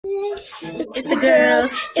It's the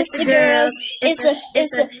girls. It's the girls. It's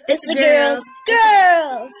the girls.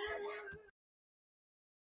 Girls.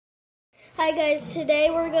 Hi guys, today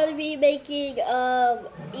we're going to be making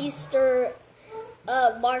Easter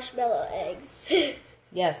marshmallow eggs.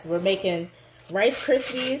 Yes, we're making Rice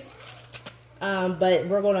Krispies, but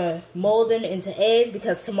we're going to mold them into eggs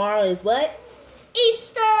because tomorrow is what?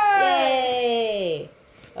 Easter! Yay!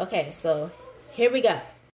 Okay, so here we go.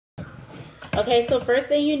 Okay, so first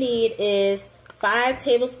thing you need is 5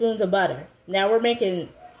 tablespoons of butter. Now we're making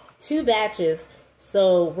 2 batches,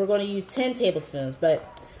 so we're going to use 10 tablespoons, but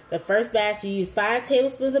the first batch you use 5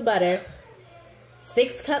 tablespoons of butter,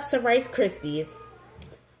 6 cups of Rice Krispies,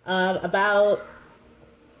 about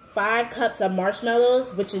 5 cups of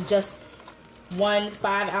marshmallows, which is just one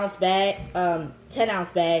 5-ounce bag, 10-ounce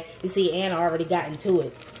bag. You see, Anna already got into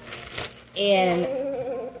it. And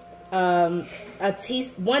 1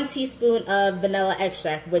 teaspoon of vanilla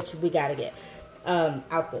extract, which we gotta get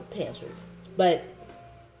out the pantry. But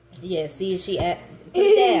yeah, see,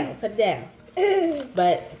 put it down.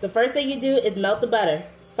 But the first thing you do is melt the butter.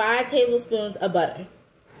 5 tablespoons of butter.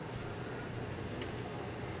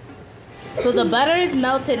 So the butter is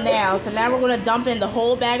melted now. So now we're going to dump in the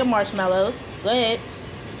whole bag of marshmallows. Go ahead.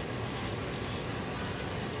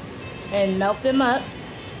 And melt them up.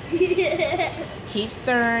 Keep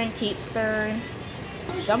stirring, keep stirring.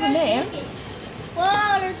 Dump them in.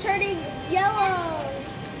 Whoa, they're turning yellow.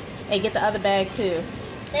 Hey, get the other bag too.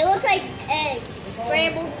 They look like eggs.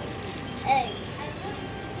 Scrambled eggs.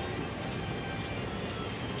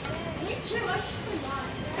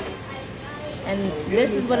 And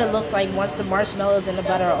this is what it looks like once the marshmallows and the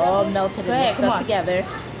butter are all melted and mixed up together.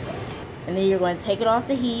 And then you're going to take it off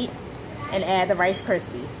the heat and add the Rice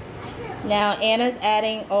Krispies. Now Anna's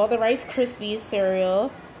adding all the Rice Krispies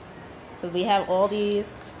cereal. So we have all these.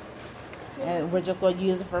 And we're just going to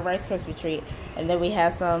use it for a Rice Krispie treat. And then we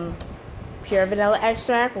have some pure vanilla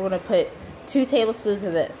extract. We're going to put 2 tablespoons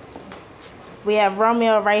of this. We have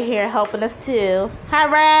Romeo right here helping us too. Hi,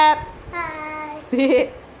 Rap. Hi.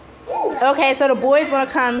 Okay, so the boys want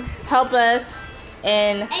to come help us.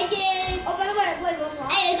 And hey, Gabe. Oh, by the way, wait.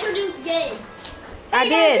 Hey, introduce Gabe. I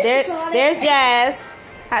did. There's Jazz.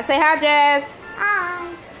 Say hi, Jazz.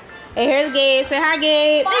 Hi. Hey, here's Gabe. Say hi,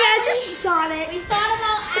 Gabe. Hey guys, this is Sonic. We thought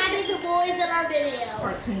about adding the boys in our video.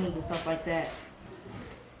 Cartoons and stuff like that.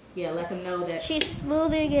 Yeah, let them know that. She's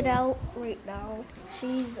smoothing it out right now.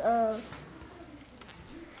 She's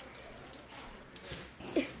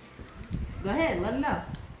Go ahead, let them know.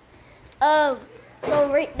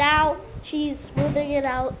 So right now she's smoothing it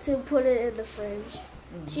out to put it in the fridge.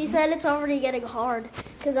 She said it's already getting hard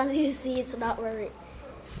because as you see, it's not very.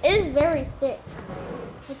 It is very thick.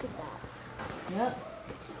 Look at that. Yep.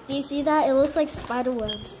 Do you see that? It looks like spider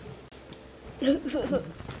webs.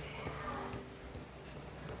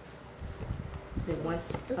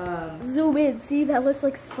 Zoom in. See, that looks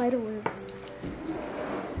like spider webs.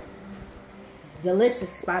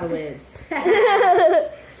 Delicious spider webs.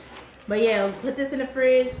 But yeah, put this in the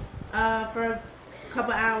fridge for a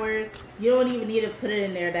couple hours. You don't even need to put it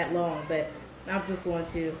in there that long, but I'm just going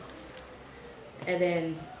to. And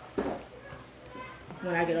then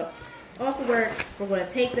when I get off of work, we're going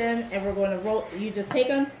to take them and we're going to roll. You just take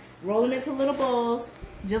them, roll them into little balls,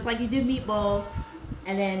 just like you do meatballs,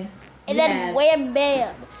 and then wham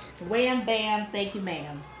bam. Wham bam, thank you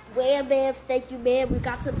ma'am. Wham bam, thank you ma'am. We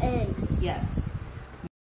got some eggs. Yes.